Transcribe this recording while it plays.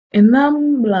And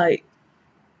I'm like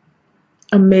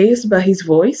amazed by his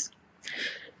voice.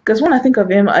 Because when I think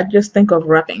of him, I just think of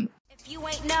rapping. If you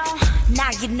ain't know,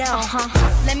 now you know.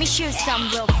 Let me shoot some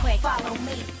real quick. Follow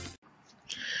me.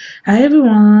 Hi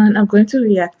everyone, I'm going to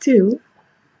react to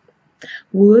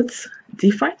Woodz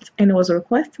Different, and it was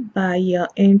requested by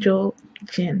Angel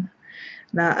Jin.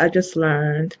 Now I just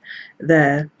learned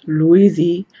that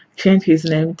Luizy changed his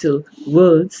name to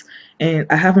Woodz, and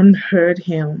I haven't heard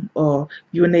him or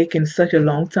UNIQ in such a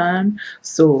long time,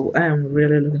 so I am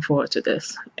really looking forward to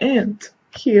this. And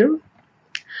here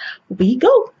we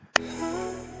go.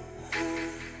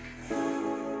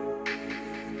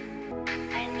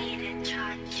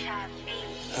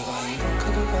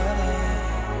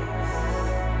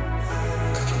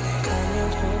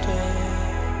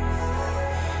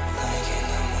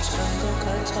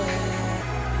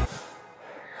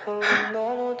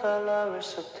 너무 달라, we're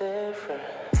so different.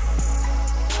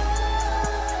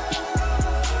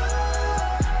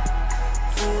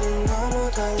 우린 너무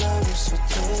달라, we're so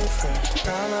different.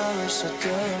 달라, we're so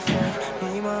different.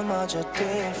 네 맘마저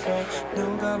different.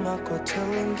 누가 맞고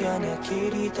틀린 게 아니야,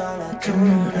 길이 달라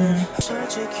둘은.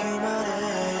 솔직히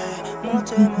말해, 뭐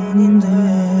때문인데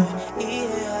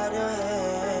이해하려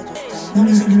해도 난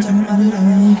너를 생겼다고 말을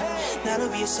해.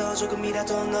 나를 위해서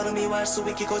조금이라도 너를 미워할 수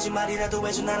있게 거짓말이라도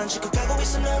해줘. 나는 지금 가고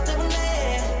있어 너 때문에.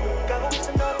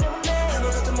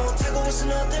 아무것도 못하고 있어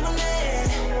너 때문에.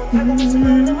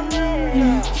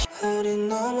 우린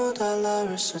너무 달라,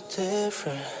 we're so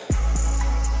different.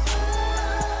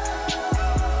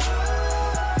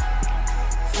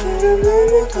 우린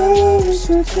너무 달라, we're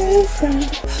so different.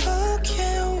 How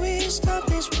can we stop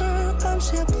this world? I'm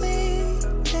simply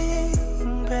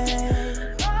bleeding, babe.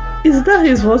 Is that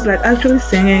his voice like actually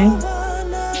singing?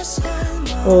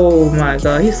 Oh my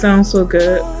god, he sounds so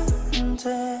good.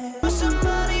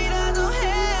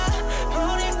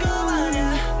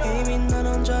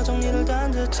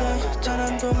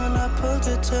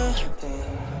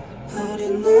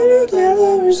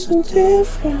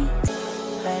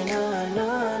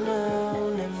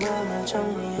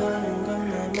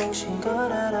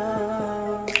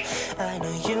 I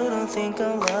know you don't think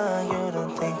I lie, you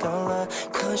don't think I lie,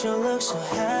 cause you look so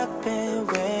happy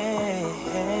with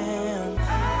him.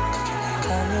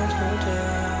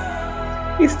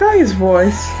 Is that his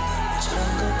voice?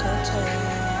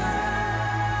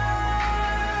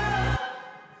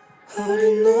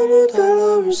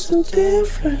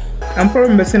 I'm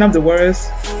probably messing up the words.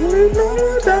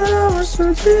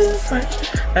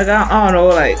 Like I don't know,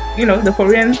 like, you know, the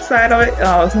Korean side of it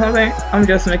or something. I'm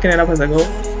just making it up as I go.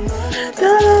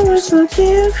 We're so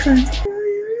different.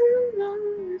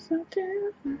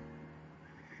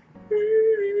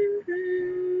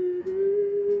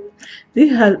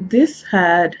 This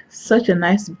had such a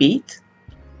nice beat,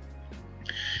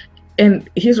 and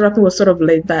his rapping was sort of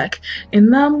laid back,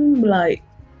 and I'm like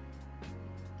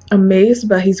amazed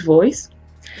by his voice.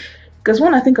 Because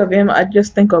when I think of him, I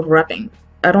just think of rapping.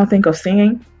 I don't think of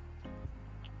singing.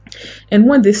 And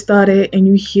when they started and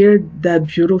you hear that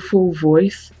beautiful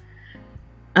voice,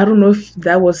 I don't know if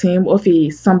that was him or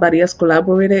if somebody else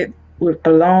collaborated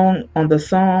along on the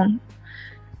song,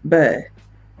 but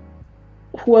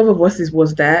whoever voices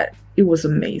was that, it was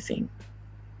amazing.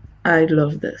 I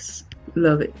love this.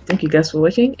 Love it. Thank you guys for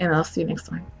watching, and I'll see you next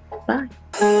time. Bye.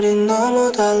 우린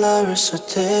너무 달라, we're so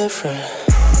different.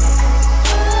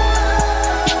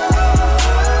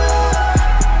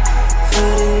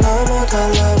 우린 너무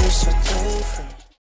달라.